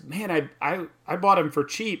Sanders, man, I bought him for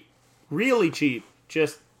cheap, really cheap,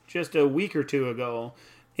 just a week or two ago,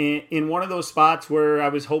 in one of those spots where I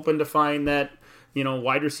was hoping to find that,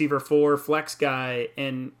 wide receiver 4 flex guy,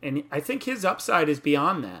 and I think his upside is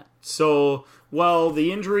beyond that. So, while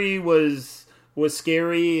the injury was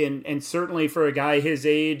scary, and certainly for a guy his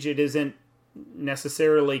age, it isn't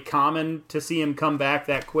necessarily common to see him come back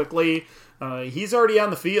that quickly. He's already on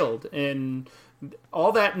the field, and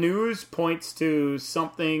all that news points to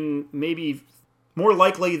something maybe more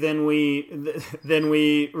likely than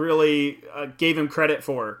we really gave him credit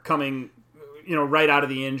for coming right out of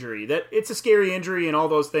the injury. That it's a scary injury and all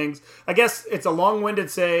those things. I guess it's a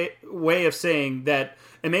long-winded way of saying that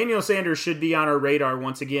Emmanuel Sanders should be on our radar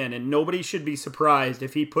once again, and nobody should be surprised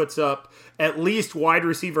if he puts up at least wide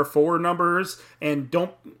receiver 4 numbers, and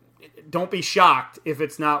don't be shocked if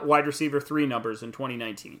it's not wide receiver 3 numbers in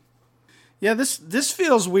 2019. Yeah, this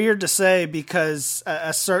feels weird to say because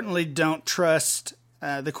I certainly don't trust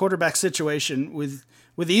the quarterback situation with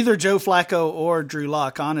either Joe Flacco or Drew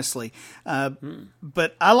Lock, honestly.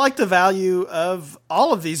 But I like the value of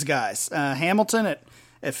all of these guys. Hamilton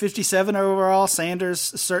at 57 overall, Sanders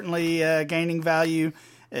certainly gaining value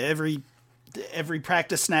every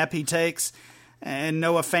practice snap he takes, and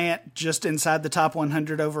Noah Fant just inside the top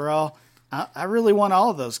 100 overall. I really want all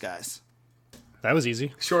of those guys. That was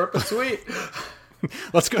easy. Short but sweet.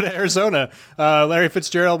 Let's go to Arizona. Larry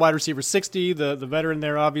Fitzgerald, wide receiver 60, the veteran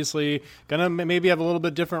there, obviously. Going to maybe have a little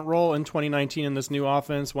bit different role in 2019 in this new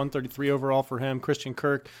offense. 133 overall for him. Christian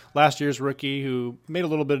Kirk, last year's rookie, who made a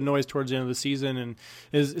little bit of noise towards the end of the season and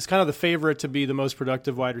is kind of the favorite to be the most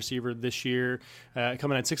productive wide receiver this year.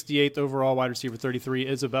 Coming at 68th overall, wide receiver 33,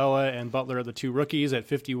 Isabella and Butler are the 2 rookies at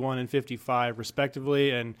 51 and 55, respectively.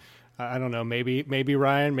 And I don't know, maybe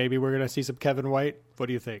Ryan, maybe we're going to see some Kevin White. What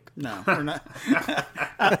do you think? No, we're not.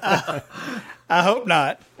 I hope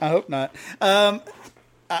not.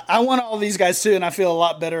 I want all these guys too, and I feel a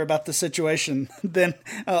lot better about the situation than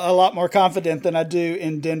a lot more confident than I do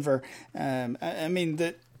in Denver. I mean,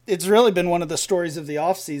 it's really been one of the stories of the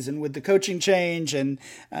offseason with the coaching change and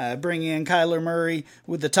bringing in Kyler Murray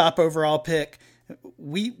with the top overall pick.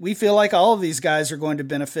 We feel like all of these guys are going to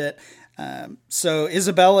benefit. So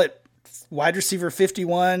Isabella at wide receiver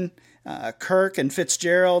 51, Kirk and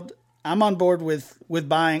Fitzgerald, I'm on board with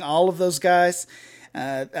buying all of those guys.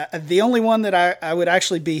 The only one that I would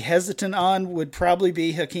actually be hesitant on would probably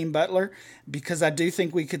be Hakeem Butler, because I do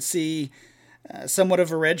think we could see somewhat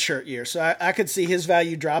of a redshirt year. So I could see his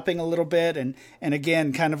value dropping a little bit. And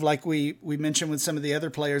again, kind of like we mentioned with some of the other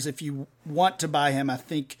players, if you want to buy him, I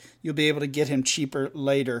think you'll be able to get him cheaper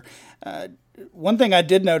later. One thing I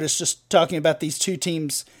did notice, just talking about these two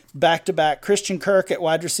teams back-to-back, Christian Kirk at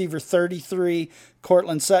wide receiver 33,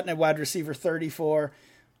 Cortland Sutton at wide receiver 34.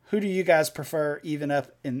 Who do you guys prefer even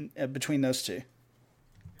up in between those two?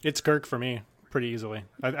 It's Kirk for me, pretty easily.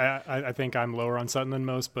 I think I'm lower on Sutton than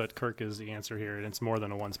most, but Kirk is the answer here, and it's more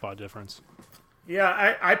than a one-spot difference.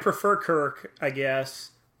 Yeah, I prefer Kirk, I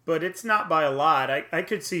guess, but it's not by a lot. I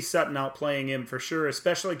could see Sutton outplaying him for sure,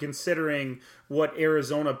 especially considering what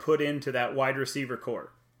Arizona put into that wide receiver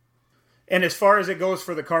core. And as far as it goes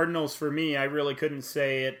for the Cardinals, for me, I really couldn't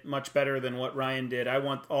say it much better than what Ryan did. I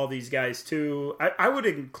want all these guys too. I would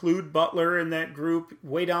include Butler in that group,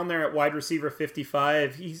 way down there at wide receiver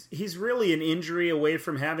 55. He's really an injury away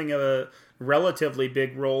from having a relatively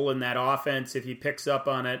big role in that offense if he picks up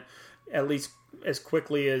on it, at least as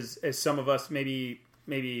quickly as some of us maybe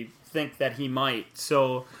think that he might.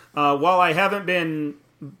 So while I haven't been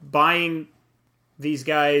buying these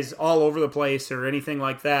guys all over the place or anything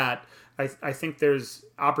like that, I think there's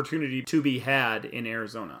opportunity to be had in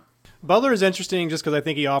Arizona. Butler is interesting just because I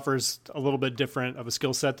think he offers a little bit different of a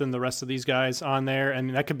skill set than the rest of these guys on there,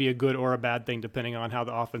 and that could be a good or a bad thing depending on how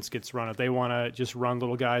the offense gets run. If they want to just run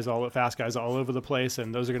little guys, fast guys all over the place,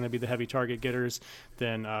 and those are going to be the heavy target getters,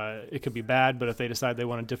 then it could be bad. But if they decide they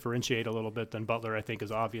want to differentiate a little bit, then Butler, I think,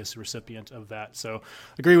 is obvious recipient of that. So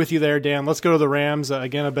agree with you there, Dan. Let's go to the Rams.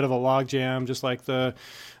 Again, a bit of a logjam, just like a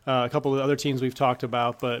couple of the other teams we've talked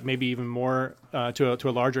about, but maybe even more to a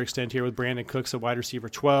larger extent here with Brandon Cooks at wide receiver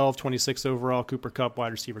 12, 26 overall, Cooper Kupp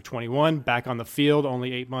wide receiver 21, back on the field,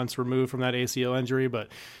 only 8 months removed from that ACL injury, but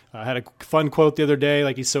had a fun quote the other day,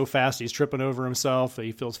 like he's so fast, he's tripping over himself,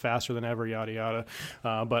 he feels faster than ever, yada, yada.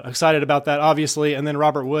 But excited about that, obviously. And then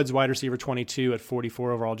Robert Woods, wide receiver 22 at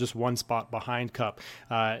 44 overall, just one spot behind Kupp.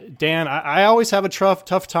 Dan, I always have a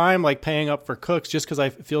tough time like paying up for Cooks just because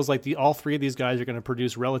it feels like all three of these guys are going to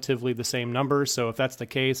produce relatively the same numbers. So if that's the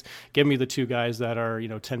case, give me the two guys that are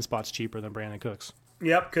 10 spots cheaper than Brandon Cooks.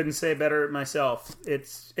 Yep, couldn't say better myself.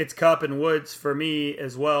 It's Kupp and Woods for me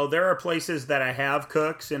as well. There are places that I have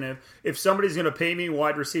Cooks, and if somebody's going to pay me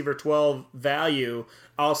wide receiver 12 value,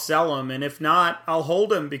 I'll sell him, and if not, I'll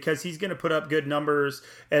hold him because he's going to put up good numbers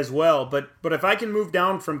as well. But if I can move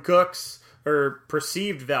down from Cooks or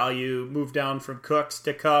perceived value, move down from Cooks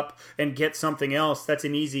to Kupp and get something else, that's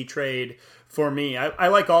an easy trade for me. I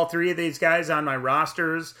like all three of these guys on my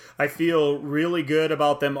rosters. I feel really good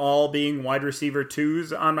about them all being wide receiver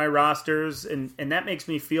 2s on my rosters, and that makes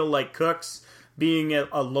me feel like Cooks being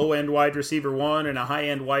a low-end wide receiver 1 and a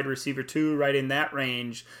high-end wide receiver 2 right in that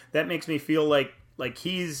range, that makes me feel like like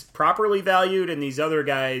he's properly valued, and these other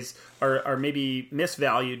guys are maybe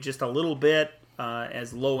misvalued just a little bit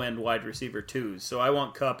as low-end wide receiver twos. So I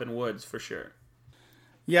want Kupp and Woods for sure.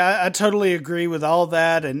 Yeah, I totally agree with all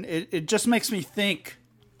that, and it just makes me think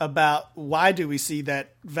about why do we see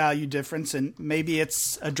that value difference, and maybe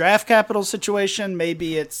it's a draft capital situation,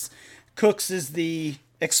 maybe it's Cooks is the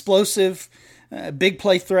explosive big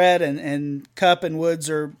play threat, and Kupp and Woods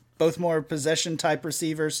are both more possession type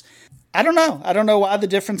receivers. I don't know why the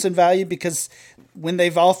difference in value, because when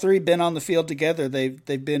they've all three been on the field together,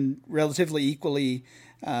 they've been relatively equally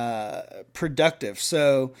productive.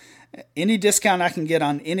 So any discount I can get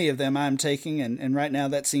on any of them, I'm taking, and right now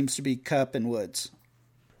that seems to be Kupp and Woods.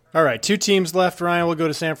 All right, 2 teams left, Ryan. We'll go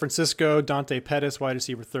to San Francisco. Dante Pettis, wide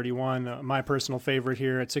receiver 31. My personal favorite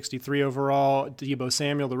here at 63 overall. Deebo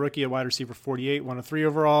Samuel, the rookie, at wide receiver 48, 103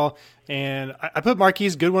 overall. And I put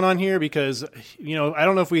Marquise Goodwin on here because, I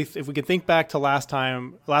don't know if we could think back to last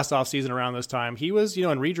offseason around this time. He was, in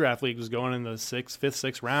redraft leagues, was going in the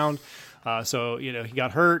 6th round. So he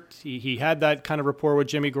got hurt. He had that kind of rapport with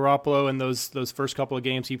Jimmy Garoppolo in those first couple of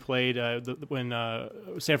games he played when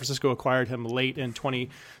San Francisco acquired him late in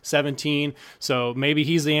 2017. So maybe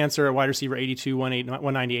he's the answer at wide receiver 82,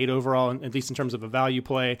 198 overall, at least in terms of a value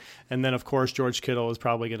play. And then, of course, George Kittle is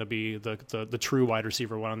probably going to be the true wide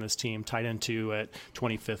receiver one on this team, tight end 2 at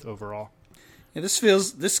 25th overall. Yeah,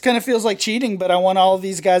 this kind of feels like cheating, but I want all of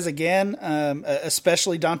these guys again,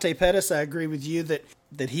 especially Dante Pettis. I agree with you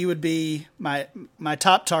that he would be my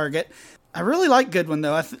top target. I really like Goodwin,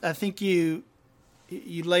 though. I think you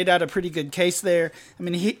laid out a pretty good case there. I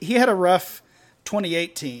mean, he had a rough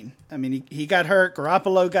 2018. I mean, he got hurt.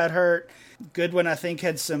 Garoppolo got hurt. Goodwin, I think,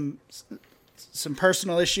 had some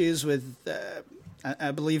personal issues with,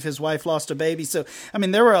 I believe his wife lost a baby. So, I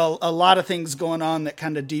mean, there were a lot of things going on that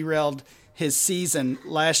kind of derailed his season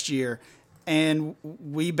last year, and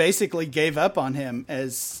we basically gave up on him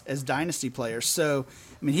as dynasty players. So,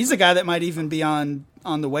 I mean, he's a guy that might even be on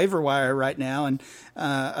the waiver wire right now, and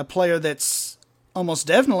a player that's almost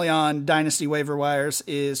definitely on dynasty waiver wires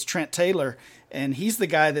is Trent Taylor, and he's the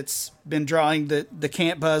guy that's been drawing the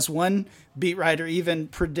camp buzz. One beat writer even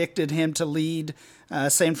predicted him to lead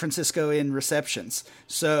San Francisco in receptions.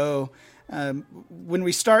 So when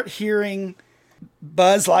we start hearing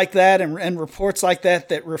buzz like that and reports like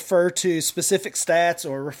that refer to specific stats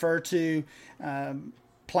or refer to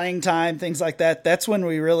playing time, things like that, that's when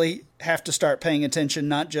we really have to start paying attention,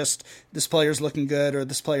 not just this player's looking good or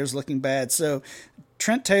this player's looking bad. So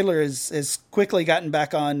Trent Taylor has quickly gotten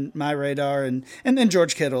back on my radar, and then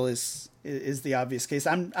George Kittle is the obvious case.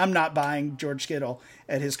 I'm not buying George Kittle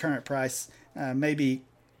at his current price. Maybe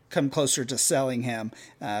come closer to selling him,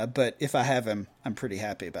 but if I have him, I'm pretty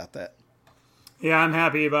happy about that. Yeah, I'm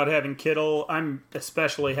happy about having Kittle. I'm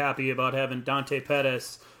especially happy about having Dante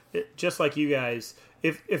Pettis. Just like you guys,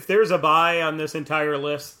 if there's a buy on this entire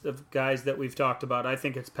list of guys that we've talked about, I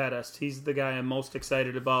think it's Pettis. He's the guy I'm most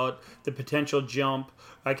excited about, the potential jump.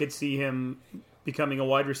 I could see him becoming a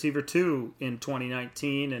wide receiver 2 in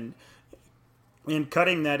 2019, and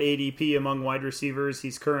cutting that ADP among wide receivers.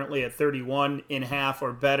 He's currently at 31.5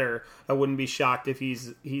 or better. I wouldn't be shocked if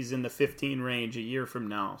he's in the 15 range a year from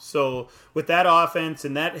now. So with that offense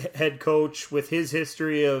and that head coach, with his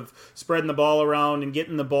history of spreading the ball around and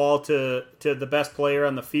getting the ball to the best player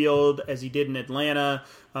on the field, as he did in Atlanta,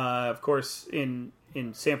 of course in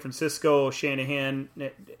San Francisco, Shanahan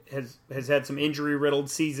has had some injury-riddled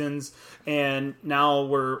seasons, and now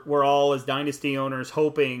we're all, as dynasty owners,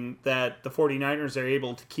 hoping that the 49ers are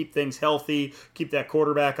able to keep things healthy, keep that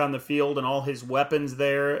quarterback on the field and all his weapons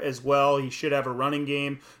there as well. He should have a running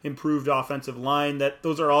game, improved offensive line.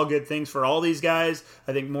 Those are all good things for all these guys.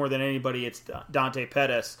 I think more than anybody, it's Dante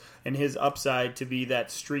Pettis and his upside to be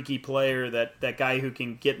that streaky player, that guy who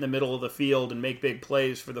can get in the middle of the field and make big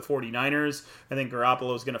plays for the 49ers. I think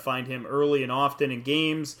Garoppolo is going to find him early and often in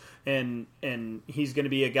games, and he's going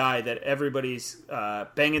to be a guy that everybody's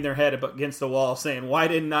banging their head up against the wall saying, why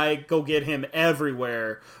didn't I go get him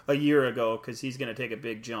everywhere a year ago? Because he's going to take a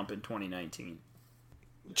big jump in 2019.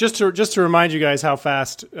 Just to remind you guys how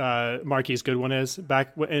fast Marquise Goodwin is.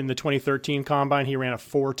 Back in the 2013 Combine, he ran a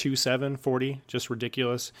 4.27 40, just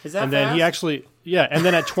ridiculous. Is that and fast? Then he actually, and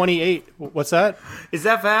then at 28, what's that? Is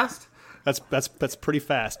that fast? That's pretty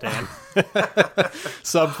fast, Dan.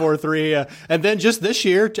 Sub 4.3. And then just this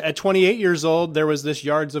year, at 28 years old, there was this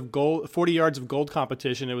 40 yards of gold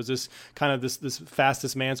competition. It was this kind of this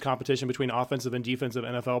fastest man's competition between offensive and defensive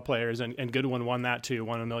NFL players, and Goodwin won that too.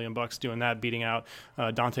 Won $1 million doing that, beating out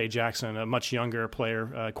Dante Jackson, a much younger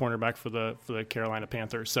player, cornerback for the Carolina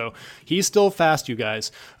Panthers. So he's still fast, you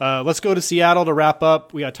guys. Let's go to Seattle to wrap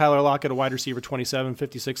up. We got Tyler Lockett, a wide receiver, 27,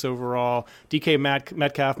 56 overall. DK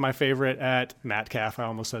Metcalf, my favorite, at Metcalf. I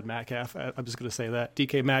almost said Metcalf. I'm just going to say that.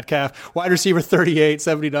 DK Metcalf, wide receiver, 38,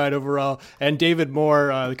 79 overall. And David Moore,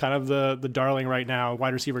 kind of the darling right now,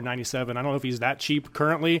 wide receiver, 97. I don't know if he's that cheap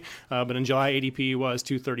currently, but in July, ADP was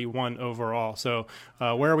 231 overall. So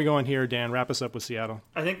where are we going here, Dan? Wrap us up with Seattle.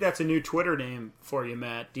 I think that's a new Twitter name for you,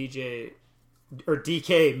 Matt. DK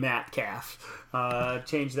Metcalf.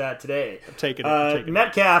 Change that today. Take it.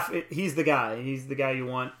 Metcalf, he's the guy. He's the guy you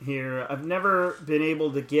want here. I've never been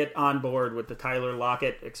able to get on board with the Tyler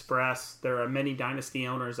Lockett Express. There are many Dynasty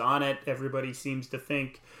owners on it. Everybody seems to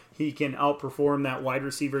think he can outperform that wide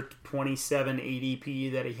receiver 27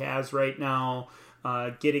 ADP that he has right now.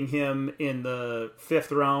 Getting him in the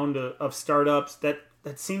 5th round of startups, that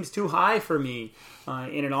seems too high for me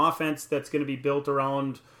in an offense that's going to be built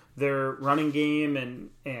around their running game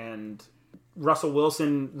and Russell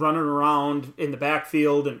Wilson running around in the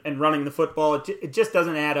backfield and running the football. It just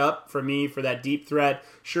doesn't add up for me for that deep threat.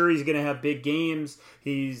 Sure, he's going to have big games.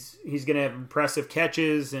 He's going to have impressive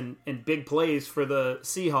catches and big plays for the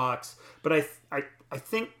Seahawks. But I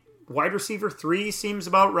think wide receiver 3 seems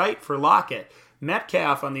about right for Lockett.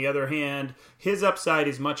 Metcalf, on the other hand, his upside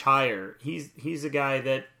is much higher. He's a guy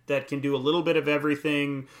that can do a little bit of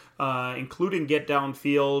everything, including get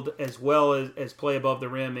downfield as well as play above the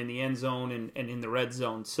rim in the end zone and in the red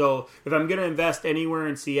zone. So if I'm going to invest anywhere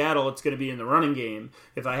in Seattle, it's going to be in the running game.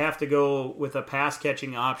 If I have to go with a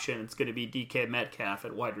pass-catching option, it's going to be DK Metcalf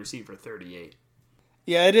at wide receiver 38.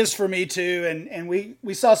 Yeah, it is for me too. And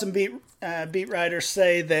we saw some beat writers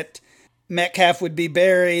say that Metcalf would be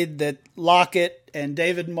buried, that Lockett and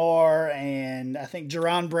David Moore and I think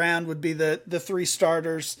Jerron Brown would be the 3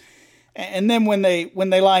 starters. And then when they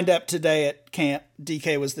lined up today at camp,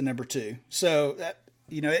 DK was the number 2. So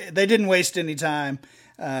they didn't waste any time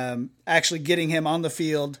actually getting him on the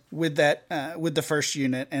field with the first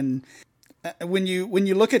unit. And when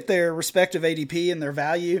you look at their respective ADP and their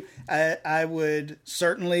value, I would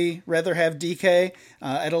certainly rather have DK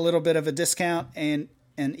at a little bit of a discount, and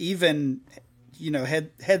even,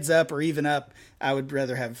 heads up or even up, I would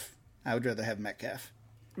rather have Metcalf.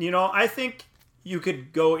 I think you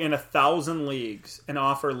could go in 1,000 leagues and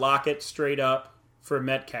offer Lockett straight up for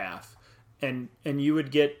Metcalf, and you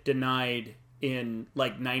would get denied in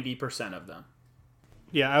like 90% of them.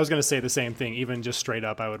 Yeah, I was going to say the same thing. Even just straight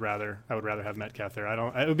up, I would rather have Metcalf there.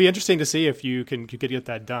 It would be interesting to see if you could get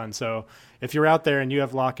that done. So if you're out there and you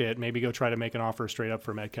have Lockett, maybe go try to make an offer straight up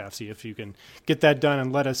for Metcalf. See if you can get that done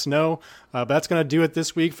and let us know. But that's going to do it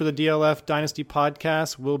this week for the DLF Dynasty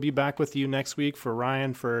podcast. We'll be back with you next week. For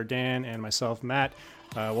Ryan, for Dan, and myself, Matt.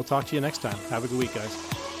 We'll talk to you next time. Have a good week,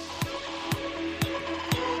 guys.